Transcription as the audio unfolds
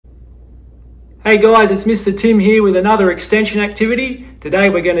Hey guys, it's Mr. Tim here with another extension activity.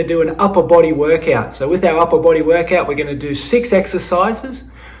 Today we're going to do an upper body workout. So with our upper body workout, we're going to do 6 exercises.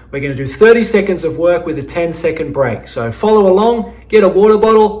 We're going to do 30 seconds of work with a 10-second break. So follow along, get a water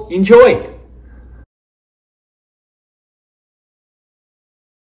bottle, enjoy.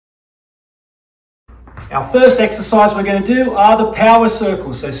 Our first exercise we're going to do are the power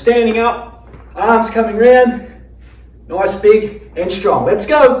circles. So standing up, arms coming round, nice, big and strong. Let's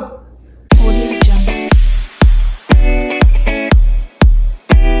go.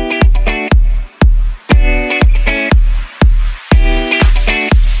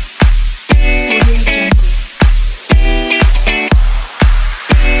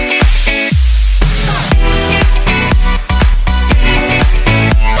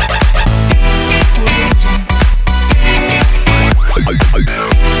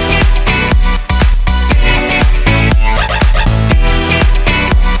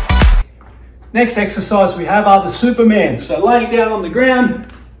 Next exercise we have are the Superman. So laying down on the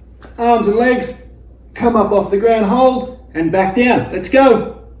ground, arms and legs, come up off the ground, hold, and back down. Let's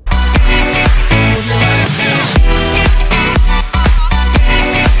go.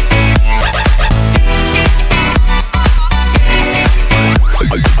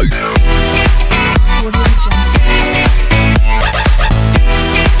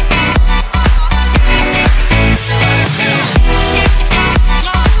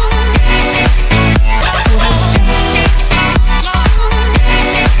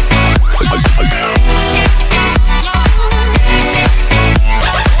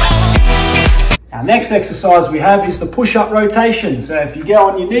 Next exercise we have is the push-up rotation. So if you go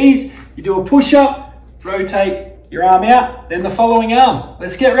on your knees, you do a push-up, rotate your arm out, then the following arm.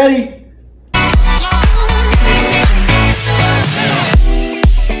 Let's get ready.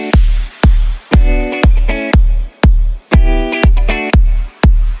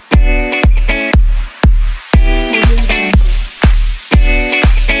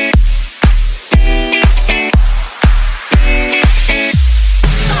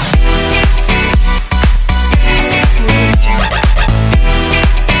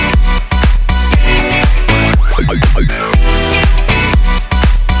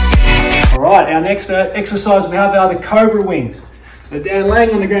 Our next exercise we have are the cobra wings. So down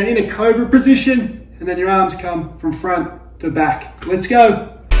laying on the ground in a cobra position, and then your arms come from front to back. Let's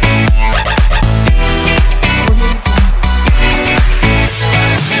go.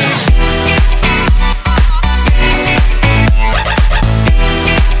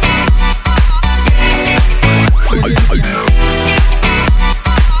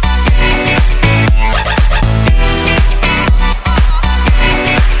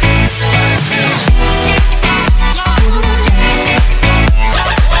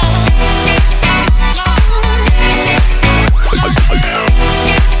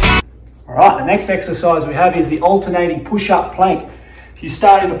 Alright, the next exercise we have is the alternating push-up plank. If you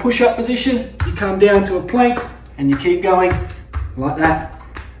start in the push-up position, you come down to a plank, and you keep going like that.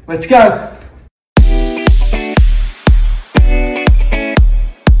 Let's go.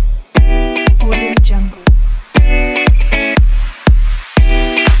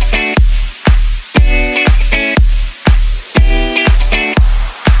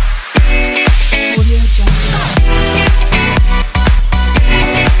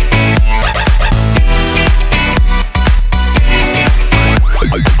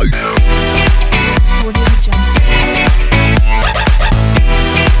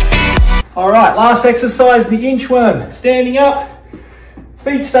 Alright, last exercise, the inchworm. Standing up,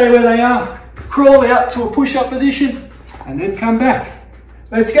 feet stay where they are, crawl out to a push-up position, and then come back.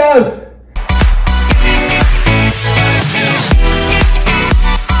 Let's go!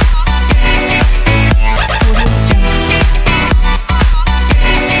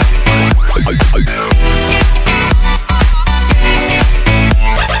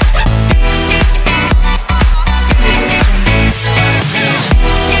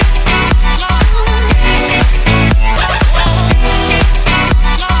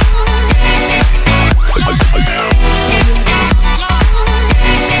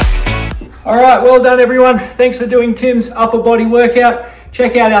 Alright, well done everyone. Thanks for doing Tim's upper body workout.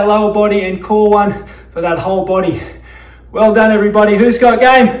 Check out our lower body and core one for that whole body. Well done everybody. Who's got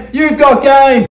game? You've got game!